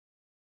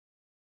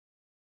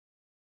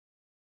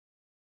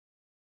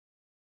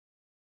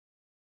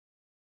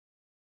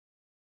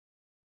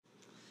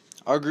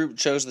Our group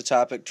chose the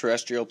topic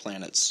terrestrial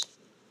planets.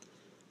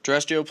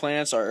 Terrestrial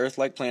planets are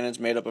Earth-like planets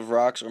made up of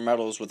rocks or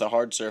metals with a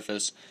hard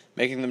surface,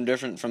 making them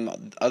different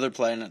from other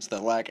planets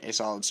that lack a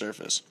solid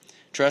surface.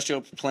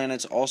 Terrestrial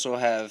planets also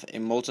have a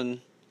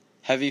molten,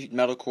 heavy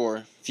metal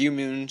core, few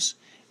moons,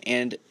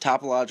 and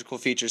topological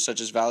features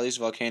such as valleys,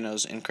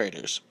 volcanoes, and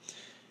craters.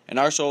 In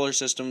our solar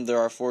system, there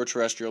are 4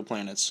 terrestrial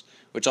planets,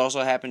 which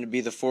also happen to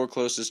be the 4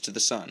 closest to the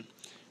Sun: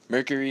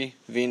 Mercury,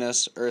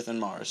 Venus, Earth, and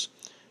Mars.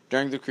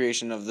 During the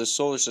creation of the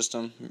solar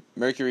system,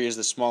 Mercury is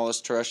the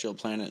smallest terrestrial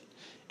planet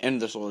in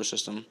the solar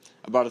system,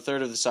 about a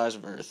third of the size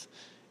of Earth.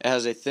 It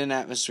has a thin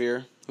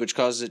atmosphere, which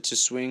causes it to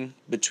swing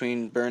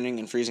between burning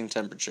and freezing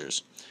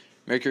temperatures.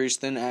 Mercury's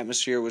thin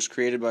atmosphere was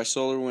created by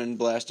solar wind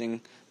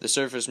blasting the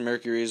surface.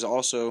 Mercury is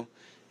also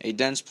a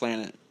dense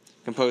planet,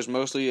 composed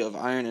mostly of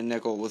iron and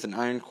nickel with an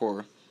iron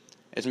core.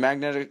 Its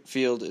magnetic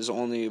field is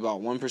only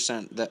about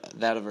 1%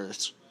 that of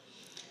Earth's.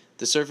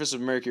 The surface of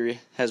Mercury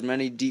has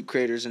many deep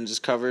craters and is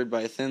covered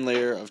by a thin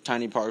layer of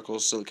tiny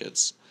particles,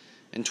 silicates.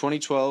 In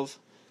 2012,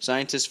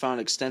 scientists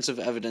found extensive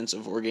evidence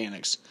of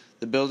organics,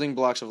 the building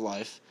blocks of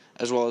life,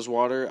 as well as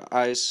water,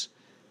 ice,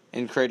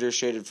 and craters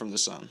shaded from the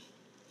sun.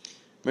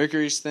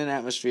 Mercury's thin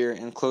atmosphere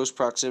and close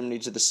proximity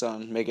to the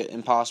sun make it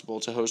impossible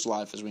to host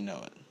life as we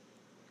know it.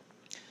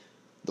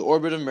 The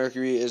orbit of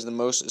Mercury is the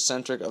most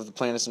eccentric of the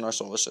planets in our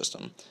solar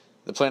system.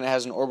 The planet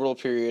has an orbital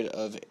period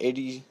of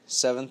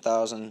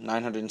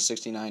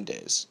 87,969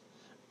 days,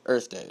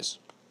 Earth days.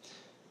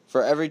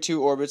 For every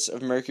 2 orbits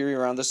of Mercury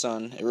around the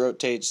Sun, it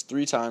rotates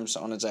 3 times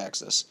on its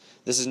axis.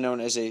 This is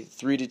known as a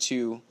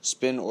 3-to-2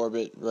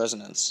 spin-orbit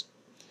resonance.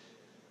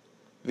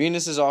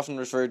 Venus is often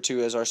referred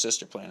to as our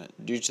sister planet,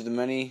 due to the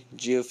many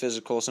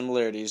geophysical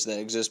similarities that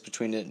exist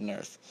between it and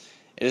Earth.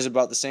 It is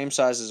about the same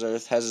size as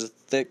Earth, has a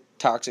thick,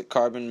 toxic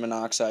carbon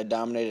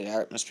monoxide-dominated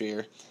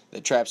atmosphere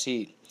that traps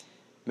heat,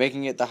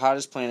 making it the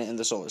hottest planet in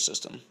the solar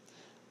system.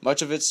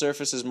 Much of its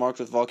surface is marked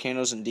with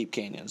volcanoes and deep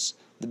canyons,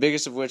 the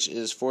biggest of which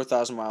is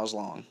 4,000 miles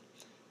long.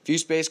 Few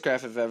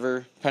spacecraft have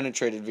ever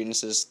penetrated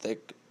Venus's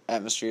thick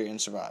atmosphere and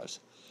survived.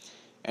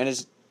 And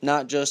it's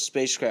not just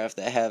spacecraft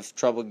that have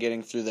trouble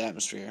getting through the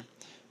atmosphere.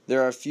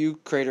 There are few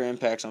crater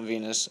impacts on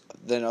Venus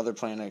than other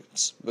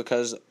planets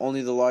because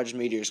only the largest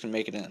meteors can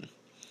make it in.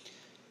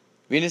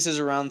 Venus is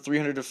around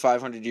 300 to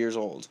 500 years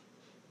old.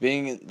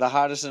 Being the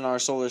hottest in our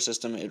solar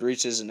system, it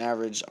reaches an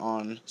average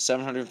on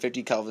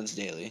 750 kelvins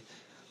daily.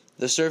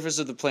 The surface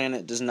of the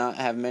planet does not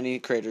have many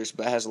craters,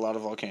 but has a lot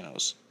of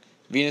volcanoes.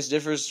 Venus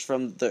differs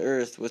from the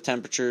Earth with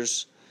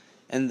temperatures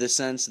in the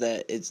sense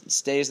that it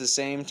stays the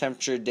same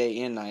temperature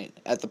day and night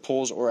at the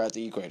poles or at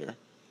the equator.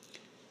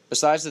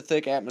 Besides the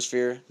thick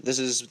atmosphere, this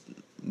is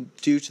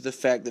due to the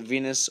fact that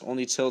Venus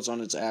only tilts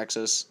on its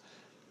axis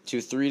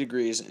to 3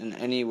 degrees in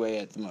any way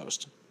at the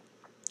most.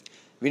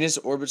 Venus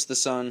orbits the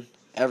Sun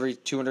every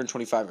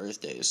 225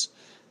 Earth days.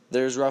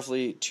 There is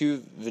roughly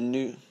 2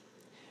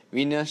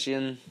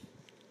 Venusian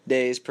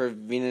days per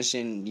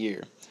Venusian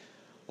year.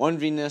 1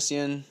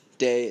 Venusian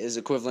day is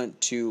equivalent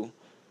to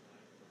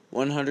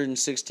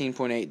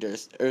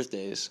 116.8 Earth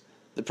days.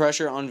 The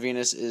pressure on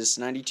Venus is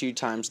 92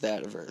 times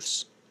that of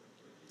Earth's.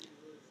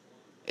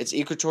 Its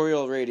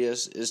equatorial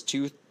radius is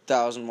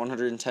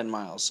 2,110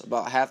 miles,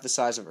 about half the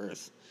size of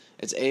Earth.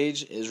 Its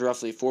age is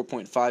roughly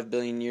 4.5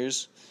 billion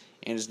years,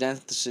 and its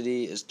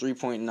density is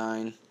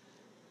 3.9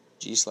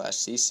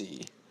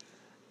 G/cc.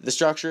 The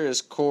structure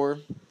is core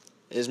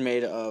is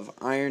made of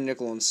iron,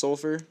 nickel, and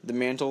sulfur. The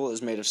mantle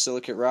is made of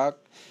silicate rock,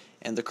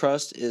 and the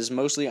crust is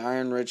mostly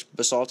iron-rich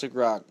basaltic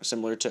rock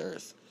similar to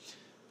Earth.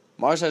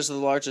 Mars has the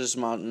largest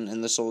mountain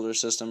in the solar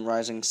system,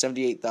 rising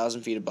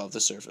 78,000 feet above the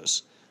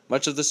surface.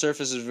 Much of the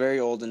surface is very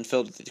old and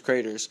filled with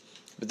craters,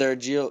 but there are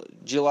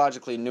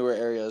geologically newer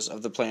areas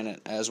of the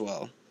planet as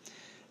well.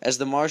 As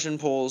the Martian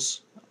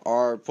poles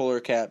are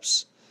polar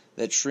caps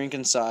that shrink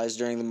in size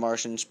during the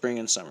Martian spring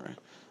and summer.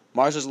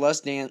 Mars is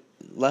less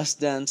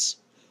dense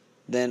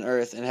than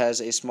Earth and has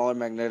a smaller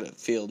magnetic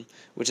field,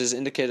 which is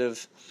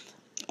indicative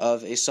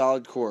of a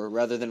solid core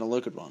rather than a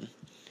liquid one.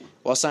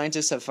 While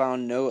scientists have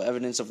found no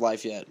evidence of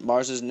life yet,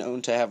 Mars is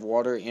known to have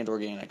water and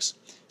organics,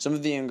 some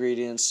of the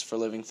ingredients for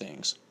living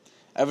things.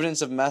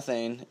 Evidence of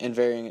methane in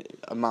varying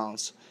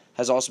amounts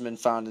has also been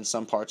found in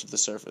some parts of the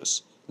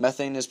surface.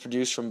 Methane is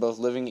produced from both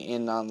living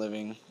and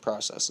non-living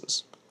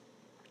processes.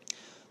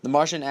 The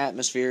Martian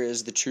atmosphere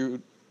is the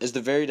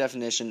very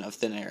definition of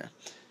thin air.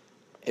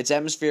 Its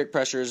atmospheric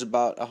pressure is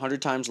about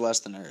 100 times less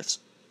than Earth's.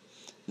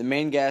 The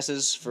main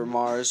gases for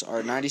Mars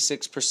are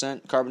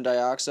 96% carbon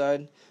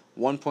dioxide,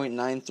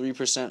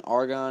 1.93%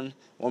 argon,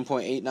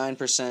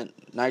 1.89%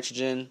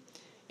 nitrogen,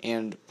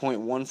 and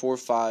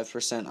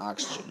 0.145%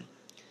 oxygen.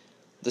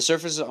 The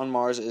surface on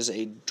Mars is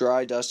a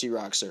dry, dusty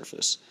rock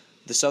surface.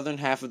 The southern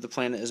half of the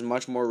planet is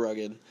much more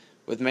rugged,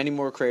 with many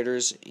more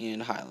craters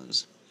and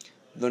highlands.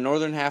 The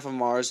northern half of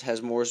Mars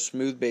has more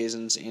smooth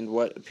basins and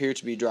what appear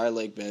to be dry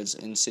lake beds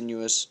and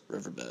sinuous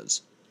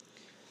riverbeds.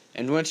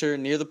 In winter,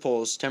 near the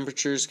poles,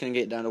 temperatures can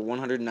get down to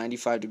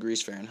 195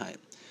 degrees Fahrenheit.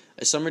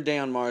 A summer day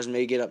on Mars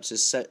may get up to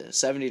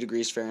 70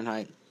 degrees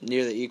Fahrenheit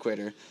near the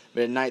equator,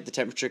 but at night the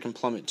temperature can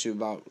plummet to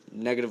about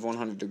negative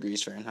 100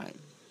 degrees Fahrenheit.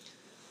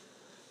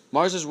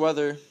 Mars's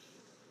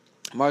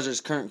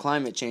current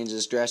climate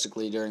changes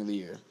drastically during the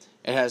year.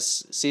 It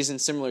has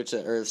seasons similar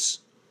to Earth's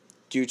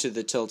due to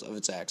the tilt of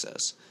its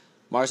axis.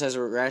 Mars has a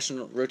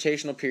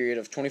rotational period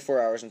of 24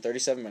 hours and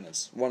 37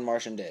 minutes, one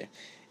Martian day,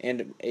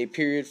 and a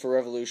period for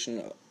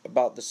revolution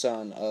about the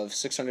Sun of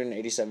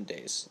 687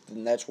 days,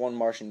 and that's one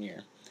Martian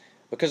year.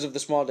 Because of the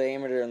small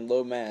diameter and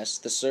low mass,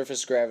 the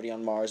surface gravity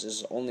on Mars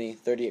is only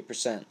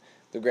 38%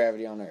 the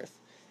gravity on Earth.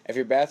 If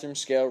your bathroom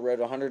scale read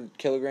 100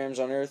 kilograms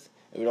on Earth,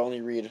 it would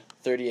only read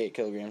 38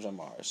 kilograms on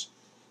Mars.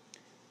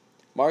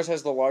 Mars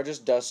has the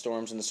largest dust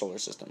storms in the solar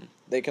system.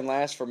 They can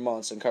last for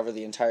months and cover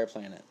the entire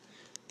planet.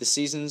 The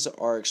seasons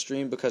are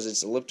extreme because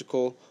its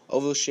elliptical,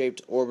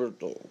 oval-shaped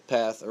orbital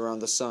path around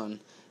the Sun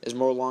is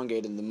more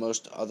elongated than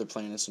most other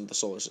planets in the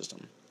solar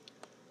system.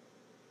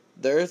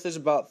 The Earth is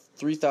about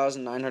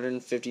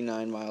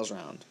 3,959 miles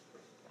round.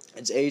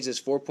 Its age is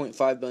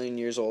 4.5 billion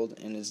years old,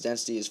 and its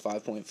density is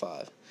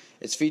 5.5.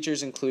 Its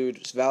features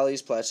include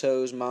valleys,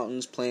 plateaus,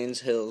 mountains,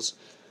 plains, hills,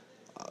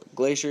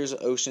 glaciers,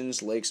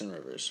 oceans, lakes, and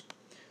rivers.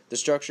 The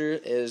structure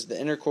is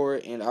the inner core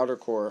and outer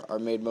core are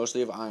made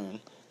mostly of iron.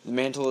 The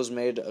mantle is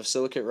made of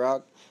silicate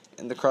rock,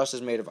 and the crust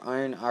is made of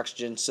iron,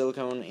 oxygen,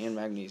 silicon, and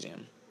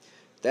magnesium.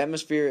 The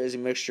atmosphere is a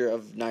mixture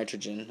of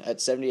nitrogen at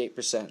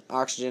 78%,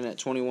 oxygen at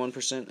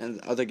 21%,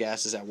 and other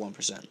gases at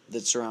 1%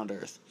 that surround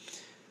Earth.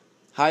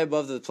 High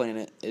above the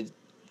planet,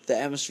 the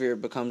atmosphere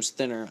becomes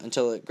thinner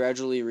until it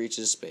gradually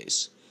reaches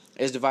space.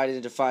 It is divided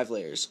into 5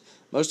 layers.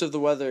 Most of the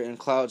weather and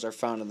clouds are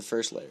found in the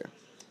first layer.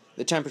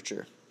 The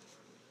temperature.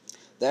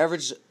 The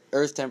average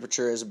Earth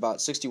temperature is about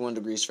 61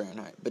 degrees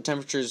Fahrenheit, but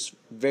temperatures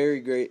vary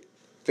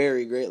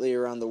greatly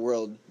around the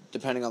world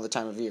depending on the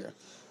time of year,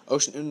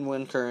 ocean and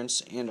wind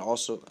currents,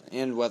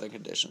 and weather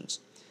conditions.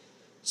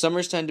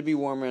 Summers tend to be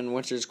warmer and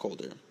winters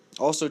colder.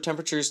 Also,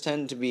 temperatures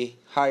tend to be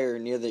higher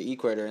near the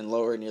equator and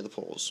lower near the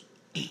poles.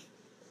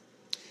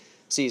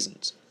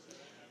 Seasons.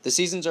 The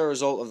seasons are a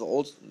result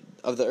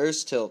of the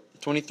Earth's tilt,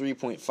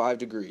 23.5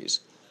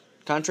 degrees.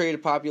 Contrary to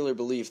popular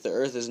belief, the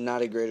Earth is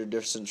not a greater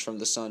distance from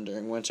the Sun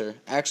during winter.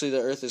 Actually, the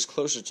Earth is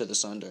closer to the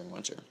Sun during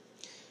winter.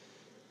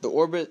 The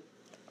orbit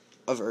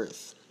of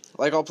Earth.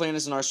 Like all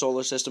planets in our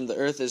solar system, the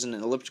Earth is in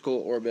an elliptical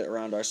orbit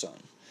around our Sun.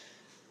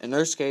 In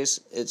Earth's case,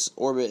 its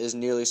orbit is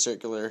nearly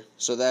circular,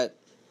 so that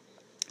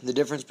the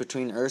difference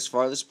between Earth's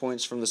farthest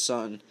points from the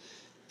Sun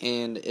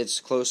and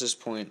its closest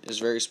point is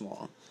very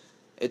small.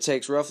 It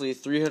takes roughly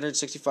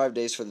 365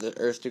 days for the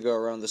Earth to go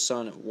around the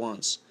Sun at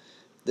once.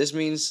 This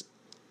means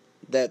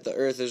that the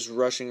Earth is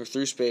rushing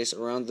through space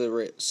around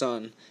the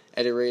Sun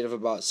at a rate of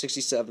about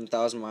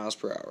 67,000 miles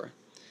per hour.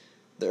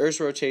 The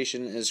Earth's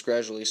rotation is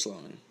gradually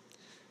slowing.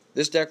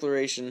 This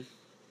deceleration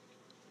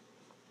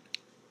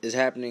is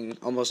happening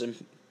almost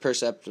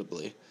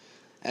imperceptibly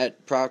at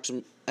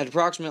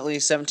approximately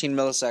 17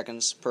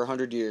 milliseconds per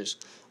 100 years,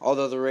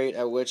 although the rate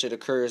at which it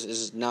occurs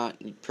is not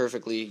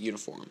perfectly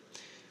uniform.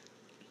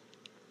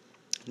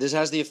 This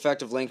has the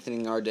effect of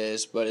lengthening our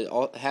days, but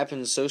it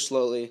happens so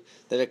slowly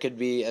that it could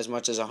be as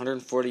much as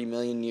 140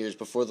 million years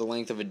before the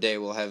length of a day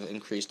will have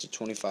increased to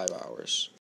 25 hours.